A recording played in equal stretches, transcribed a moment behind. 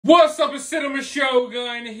What's up, it's Cinema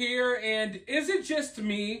Shogun here, and is it just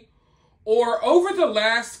me, or over the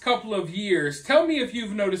last couple of years, tell me if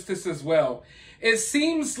you've noticed this as well, it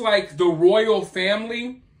seems like the royal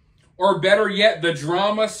family, or better yet, the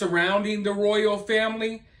drama surrounding the royal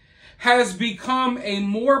family, has become a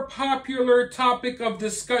more popular topic of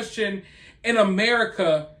discussion in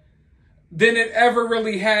America than it ever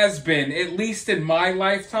really has been, at least in my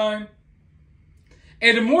lifetime.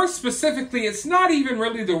 And more specifically, it's not even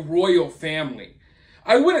really the royal family.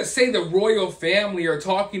 I wouldn't say the royal family or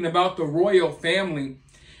talking about the royal family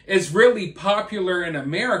is really popular in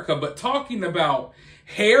America, but talking about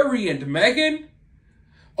Harry and Meghan,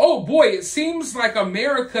 oh boy, it seems like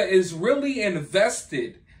America is really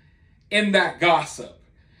invested in that gossip.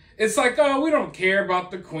 It's like, oh, we don't care about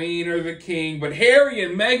the Queen or the King, but Harry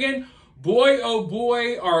and Meghan, boy, oh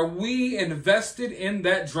boy, are we invested in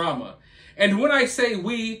that drama. And when I say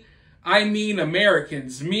we, I mean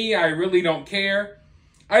Americans. Me, I really don't care.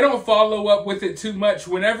 I don't follow up with it too much.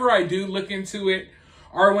 Whenever I do look into it,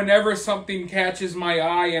 or whenever something catches my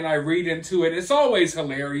eye and I read into it, it's always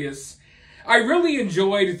hilarious. I really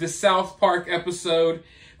enjoyed the South Park episode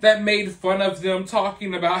that made fun of them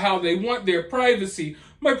talking about how they want their privacy.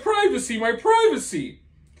 My privacy, my privacy.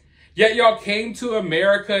 Yet y'all came to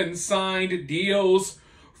America and signed deals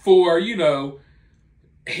for, you know,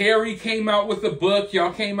 Harry came out with a book.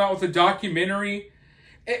 Y'all came out with a documentary.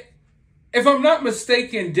 If I'm not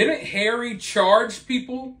mistaken, didn't Harry charge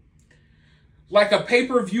people like a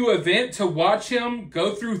pay-per-view event to watch him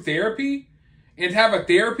go through therapy and have a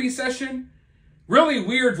therapy session? Really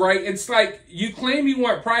weird, right? It's like you claim you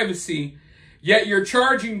want privacy, yet you're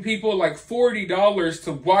charging people like $40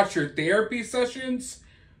 to watch your therapy sessions?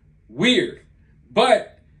 Weird.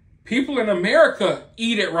 But people in America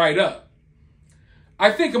eat it right up.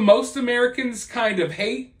 I think most Americans kind of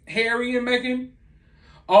hate Harry and Meghan,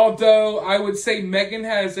 although I would say Meghan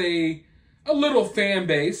has a little fan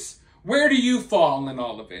base. Where do you fall in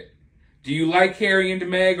all of it? Do you like Harry and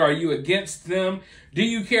Meg? Are you against them? Do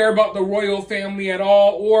you care about the royal family at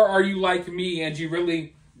all? Or are you like me and you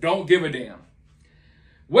really don't give a damn?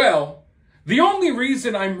 Well, the only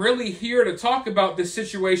reason I'm really here to talk about this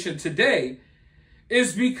situation today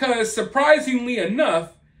is because, surprisingly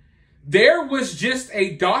enough, there was just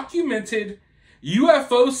a documented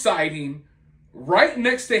UFO sighting right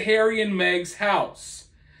next to Harry and Meg's house.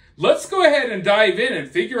 Let's go ahead and dive in and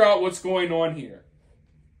figure out what's going on here.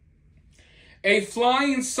 A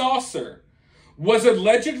flying saucer was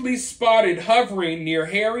allegedly spotted hovering near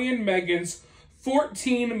Harry and Meghan's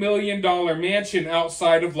 $14 million mansion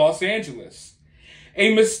outside of Los Angeles.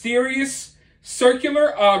 A mysterious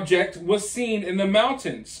circular object was seen in the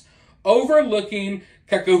mountains overlooking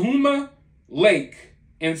Kakahuma Lake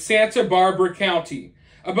in Santa Barbara County,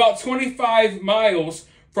 about 25 miles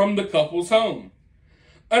from the couple's home.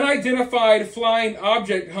 Unidentified flying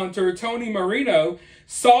object hunter Tony Marino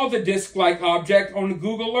saw the disc-like object on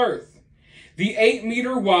Google Earth. The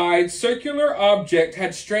 8-meter-wide circular object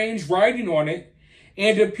had strange writing on it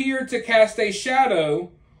and appeared to cast a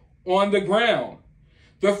shadow on the ground.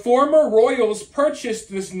 The former royals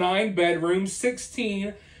purchased this 9-bedroom,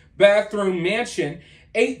 16-bathroom mansion,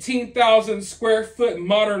 18,000 square foot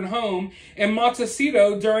modern home in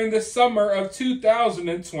Montecito during the summer of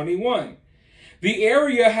 2021. The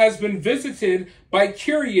area has been visited by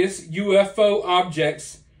curious UFO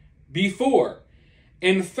objects before.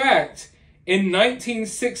 In fact, in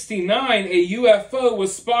 1969, a UFO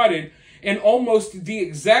was spotted in almost the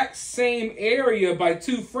exact same area by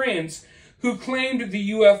two friends who claimed the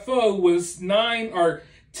UFO was 9 or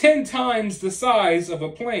 10 times the size of a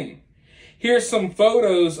plane. Here's some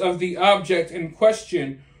photos of the object in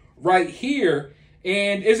question right here.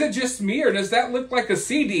 And is it just me, or does that look like a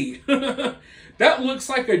CD? That looks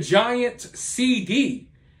like a giant CD.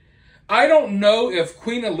 I don't know if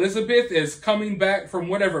Queen Elizabeth is coming back from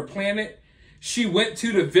whatever planet she went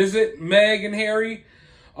to visit Meg and Harry.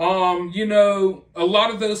 You know, a lot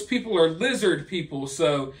of those people are lizard people,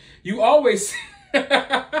 so you always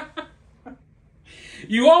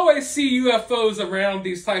you always see UFOs around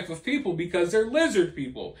these type of people because they're lizard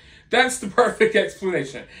people. That's the perfect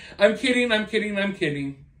explanation. I'm kidding, I'm kidding, I'm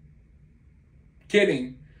kidding.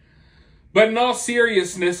 Kidding. But in all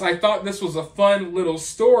seriousness, I thought this was a fun little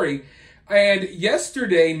story. And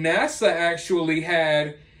yesterday, NASA actually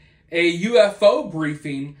had a UFO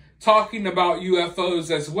briefing talking about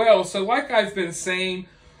UFOs as well. So like I've been saying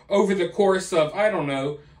over the course of, I don't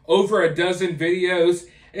know, over a dozen videos,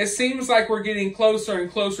 it seems like we're getting closer and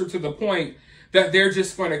closer to the point that they're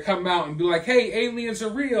just going to come out and be like, hey, aliens are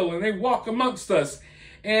real and they walk amongst us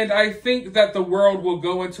And I think that the world will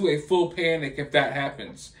go into a full panic if that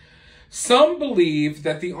happens. Some believe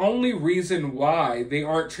that the only reason why they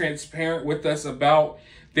aren't transparent with us about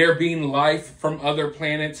there being life from other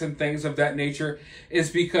planets and things of that nature is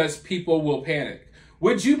because people will panic.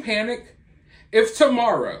 Would you panic if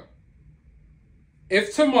tomorrow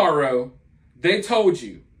they told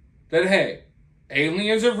you that, hey,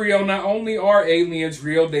 aliens are real? Not only are aliens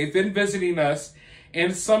real, they've been visiting us,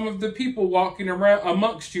 and some of the people walking around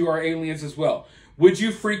amongst you are aliens as well. Would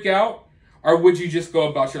you freak out, or would you just go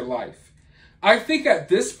about your life? I think at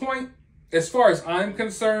this point, as far as I'm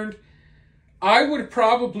concerned, I would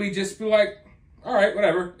probably just be like, all right,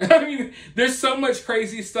 whatever. I mean, there's so much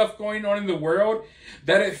crazy stuff going on in the world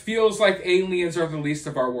that it feels like aliens are the least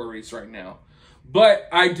of our worries right now. But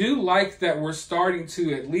I do like that we're starting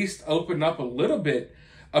to at least open up a little bit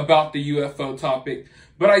about the UFO topic.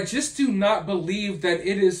 But I just do not believe that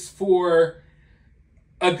it is for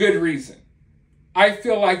a good reason. I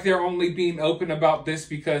feel like they're only being open about this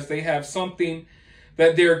because they have something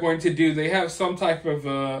that they're going to do. They have some type of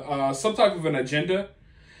an agenda,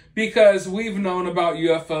 because we've known about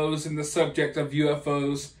UFOs and the subject of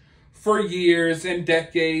UFOs for years and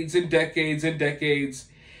decades and decades and decades.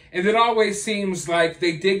 And it always seems like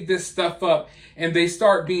they dig this stuff up and they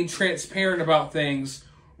start being transparent about things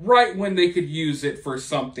right when they could use it for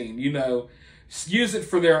something, you know, use it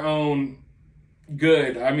for their own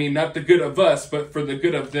good. I mean, not the good of us, but for the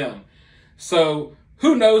good of them. So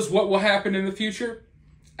who knows what will happen in the future?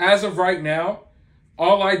 As of right now,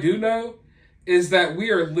 all I do know is that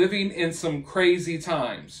we are living in some crazy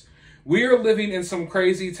times. We are living in some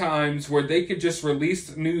crazy times where they could just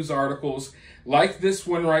release news articles like this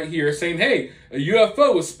one right here saying, hey, a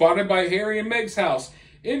UFO was spotted by Harry and Meg's house.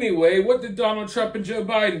 Anyway, what did Donald Trump and Joe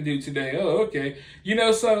Biden do today? Oh, okay. You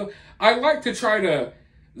know, so I like to try to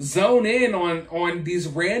zone in on these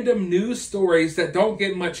random news stories that don't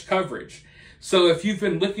get much coverage. So if you've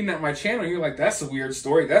been looking at my channel, you're like, that's a weird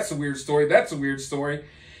story, that's a weird story, that's a weird story.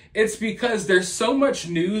 It's because there's so much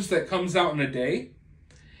news that comes out in a day.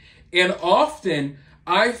 And often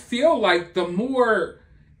I feel like the more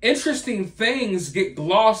interesting things get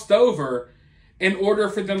glossed over in order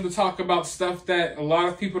for them to talk about stuff that a lot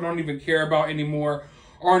of people don't even care about anymore,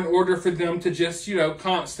 or in order for them to just, you know,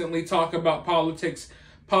 constantly talk about politics.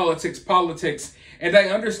 And I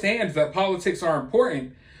understand that politics are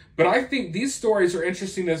important, but I think these stories are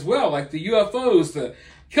interesting as well, like the UFOs, the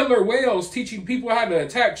killer whales teaching people how to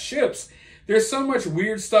attack ships. There's so much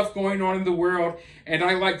weird stuff going on in the world, and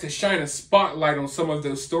I like to shine a spotlight on some of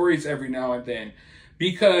those stories every now and then,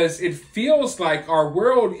 because it feels like our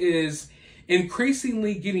world is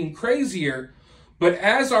increasingly getting crazier, but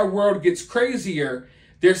as our world gets crazier,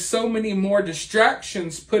 there's so many more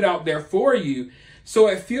distractions put out there for you. So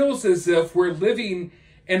it feels as if we're living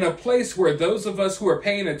in a place where those of us who are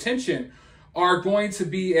paying attention are going to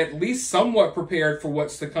be at least somewhat prepared for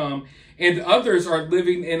what's to come, and others are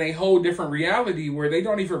living in a whole different reality where they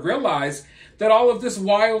don't even realize that all of this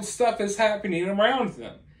wild stuff is happening around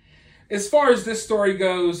them. As far as this story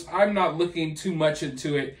goes, I'm not looking too much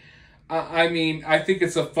into it. I mean, I think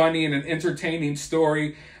it's a funny and an entertaining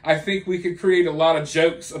story. I think we could create a lot of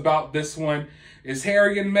jokes about this one. Is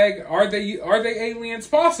Harry and Meg, are they aliens?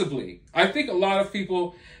 Possibly. I think a lot of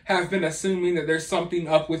people have been assuming that there's something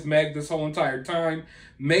up with Meg this whole entire time.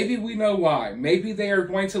 Maybe we know why. Maybe they are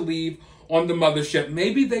going to leave on the mothership.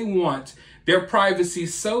 Maybe they want their privacy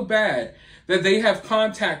so bad that they have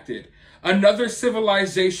contacted another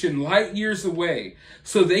civilization light years away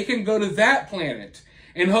so they can go to that planet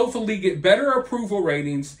and hopefully get better approval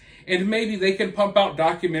ratings, and maybe they can pump out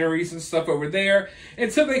documentaries and stuff over there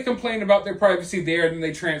until they complain about their privacy there and then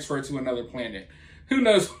they transfer to another planet. Who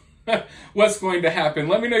knows what's going to happen?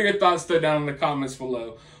 Let me know your thoughts down in the comments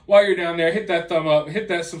below. While you're down there, hit that thumb up, hit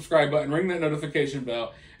that subscribe button, ring that notification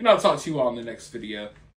bell, and I'll talk to you all in the next video.